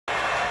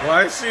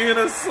Why is she in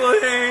a sling?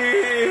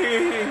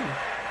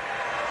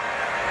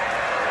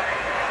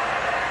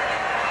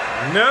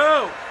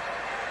 No!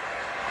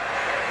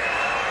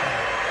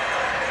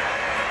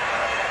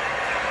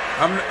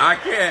 I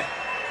can't.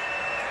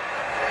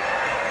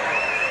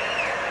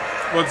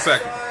 1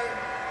 second. So,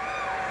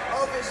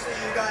 obviously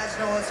you guys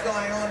know what's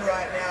going on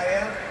right now,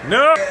 yeah?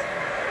 No!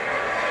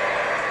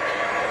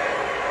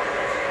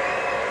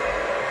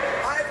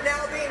 I've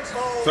now been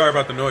told... Sorry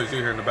about the noise you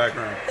hear in the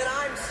background. ...that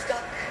I'm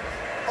stuck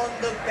on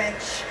the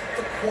bench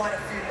for quite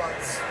a few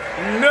months.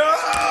 No!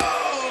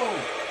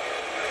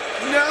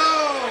 No!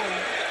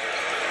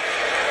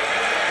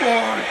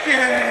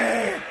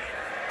 Porque?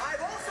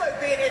 I've also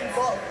been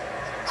involved.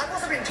 I've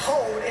also been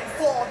told,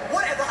 informed,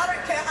 whatever, I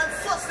don't care, I'm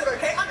flustered,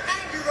 okay? I'm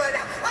angry right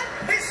now. I'm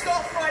pissed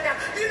off right now.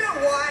 You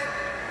know why?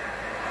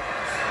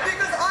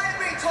 Because I've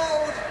been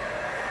told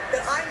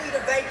that I need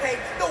to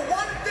vacate the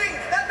one thing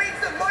that means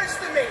the most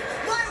to me,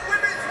 my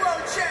Women's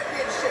World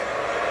Championship.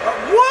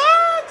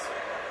 What?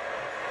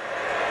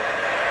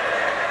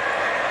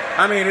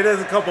 I mean, it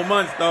is a couple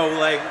months though,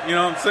 like, you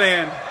know what I'm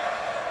saying?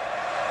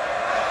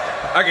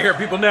 I can hear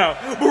people now,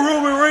 but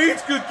Roman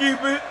Reigns could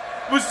keep it.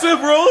 But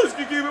Seth Rollins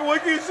can keep it. Why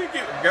can't she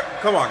keep it?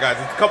 Come on, guys.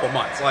 It's a couple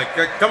months. Like,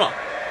 come on.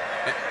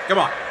 Come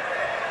on.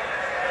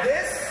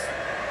 This?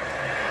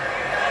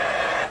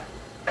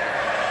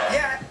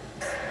 Yeah,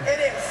 it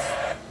is.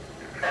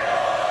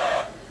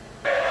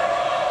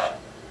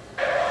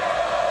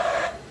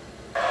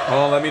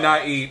 Oh, let me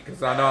not eat,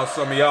 because I know how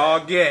some of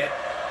y'all get.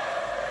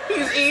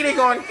 He's eating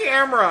on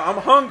camera. I'm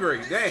hungry.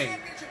 Dang.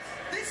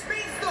 This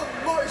means the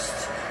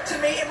most to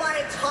me in my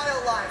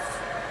entire life.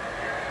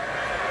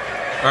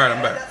 All right,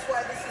 I'm back. That's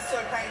why this is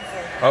so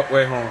painful. Oh,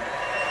 wait, hold on.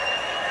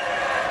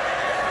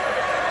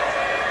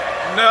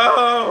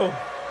 No!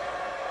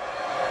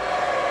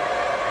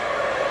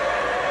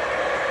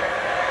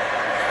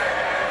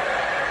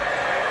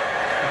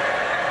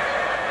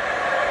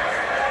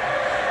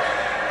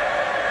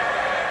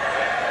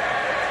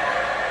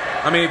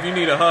 I mean, if you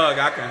need a hug,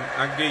 I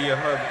can give you a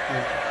hug.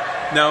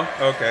 No?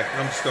 Okay,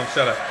 I'm just gonna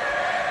shut up.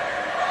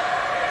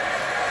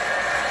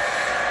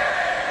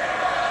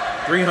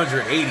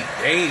 380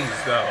 days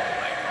though,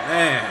 like,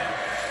 man.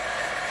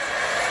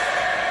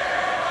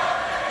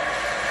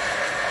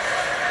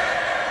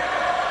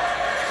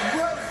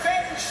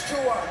 Revenge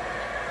tour.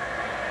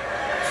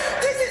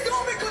 This is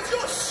all because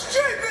you're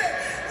stupid.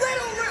 Let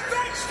a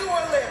revenge tour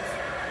live.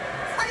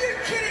 Are you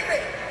kidding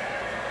me?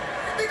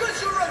 Because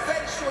your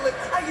revenge tour live,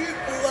 are you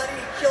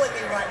bloody killing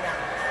me right now?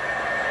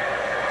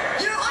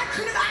 You know, I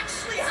could have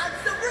actually had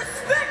some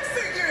respect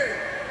for you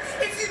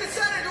if you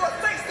decided to do it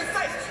face to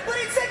face, but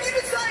instead you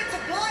decided to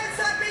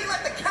blindside me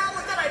like the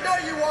coward that I know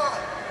you are.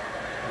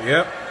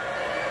 Yep.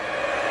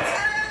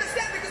 And I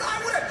understand because I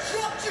would have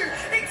dropped you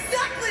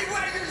exactly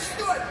where you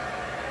stood.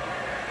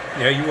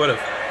 Yeah, you would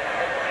have.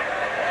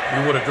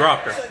 You would have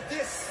dropped her. So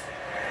this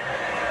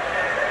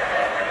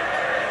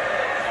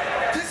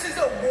is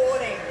a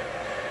warning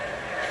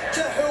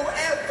to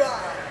whoever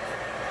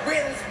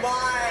wins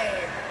my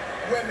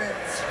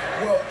Women's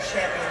World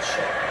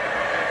Championship.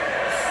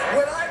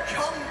 When I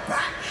come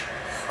back,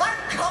 I'm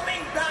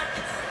coming back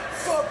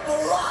for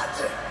blood.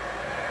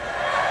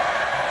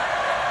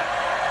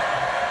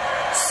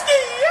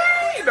 Ski!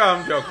 No,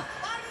 I'm joking.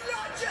 I'm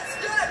not just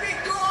gonna be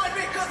gone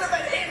because of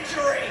an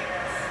injury.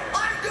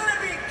 I'm gonna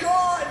be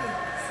gone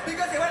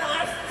because when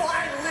I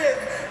finally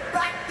live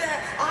back there,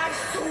 I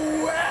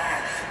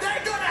swear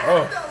they're gonna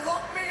have to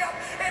lock me up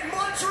in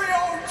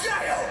Montreal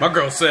jail. My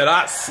girl said,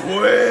 I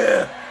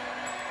swear.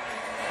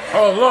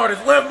 Oh Lord,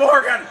 it's Liv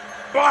Morgan.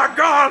 By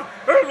God,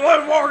 it's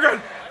Liv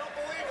Morgan.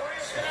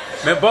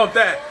 Man, bump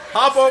that.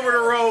 Hop over the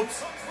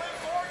ropes.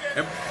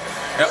 And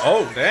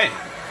oh, dang.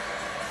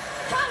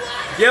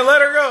 Yeah,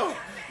 let her go.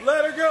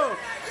 Let her go.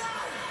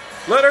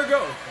 Let her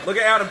go. Look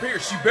at Adam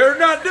Pearce. She better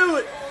not do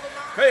it.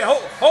 Hey,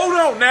 hold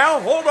on now.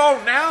 Hold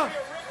on now.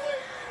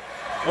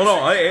 Hold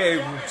on.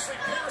 Hey.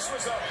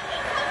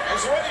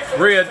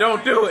 Rhea,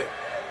 don't do it.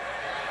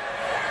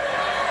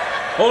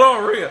 Hold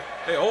on, Rhea.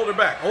 Hey, hold her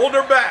back. Hold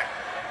her back.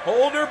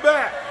 Hold her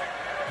back.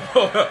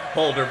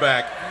 Hold her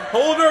back.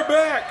 Hold her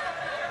back.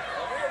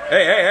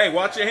 Hey,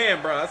 watch your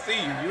hand, bro. I see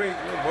you. You ain't,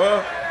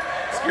 well,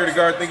 security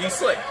guard think he's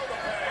slick.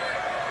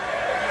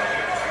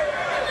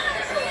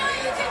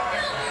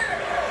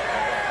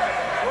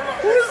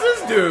 Who is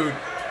this dude?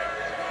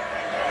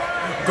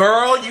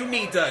 Girl, you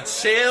need to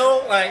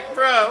chill. Like,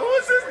 bro, who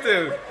is this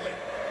dude?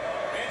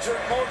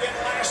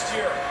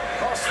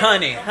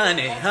 Honey.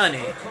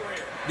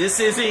 This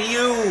isn't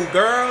you,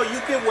 girl. You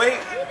can wait.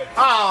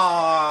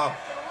 Ah.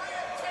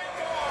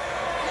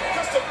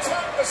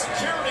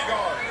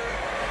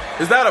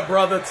 Is that a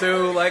brother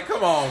too? Like,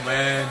 come on,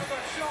 man.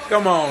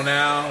 Come on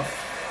now.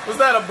 Was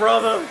that a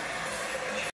brother?